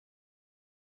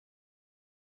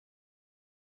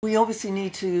We obviously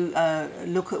need to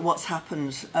look at what's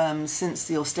happened since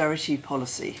the austerity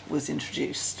policy was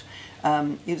introduced.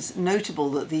 It's notable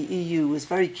that the EU was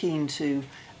very keen to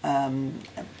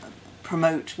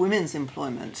promote women's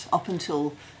employment up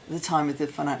until the time of the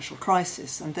financial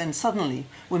crisis, and then suddenly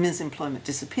women's employment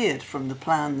disappeared from the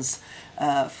plans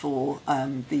for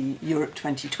the Europe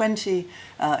 2020.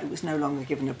 It was no longer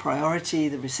given a priority.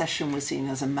 The recession was seen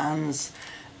as a man's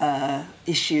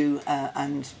issue,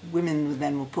 and women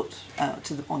then were put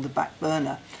on the back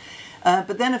burner.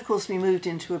 But then, of course, we moved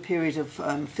into a period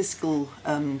of fiscal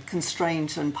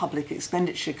constraint and public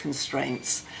expenditure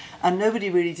constraints, and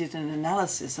nobody really did an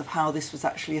analysis of how this was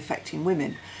actually affecting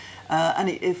women. And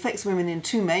it affects women in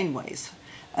two main ways.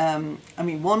 I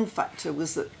mean, one factor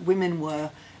was that women were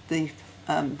the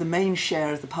main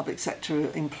share of the public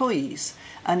sector employees,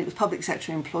 and it was public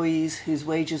sector employees whose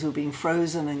wages were being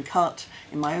frozen and cut.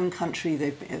 In my own country,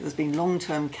 there's been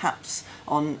long-term caps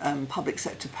on public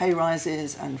sector pay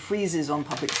rises and freezes on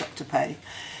public sector pay.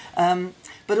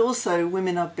 But also,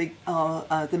 women are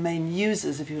the main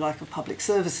users, if you like, of public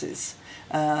services.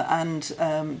 And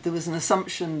there was an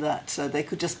assumption that they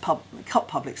could just cut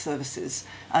public services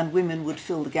and women would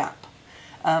fill the gap.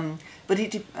 But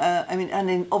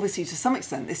obviously to some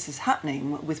extent this is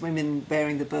happening with women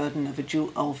bearing the burden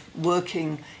of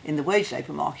working in the wage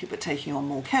labour market but taking on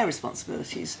more care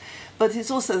responsibilities. But it's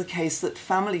also the case that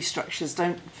family structures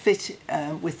don't fit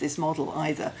with this model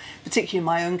either. Particularly in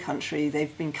my own country,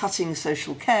 they've been cutting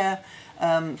social care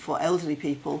for elderly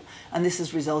people, and this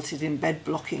has resulted in bed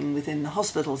blocking within the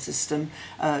hospital system,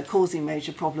 causing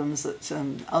major problems that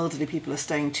elderly people are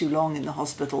staying too long in the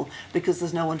hospital because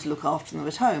there's no one to look after them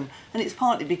at home. And it's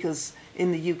partly because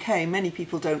in the UK many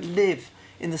people don't live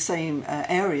in the same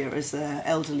area as their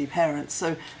elderly parents,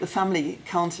 so the family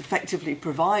can't effectively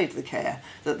provide the care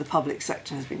that the public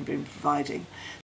sector has been providing.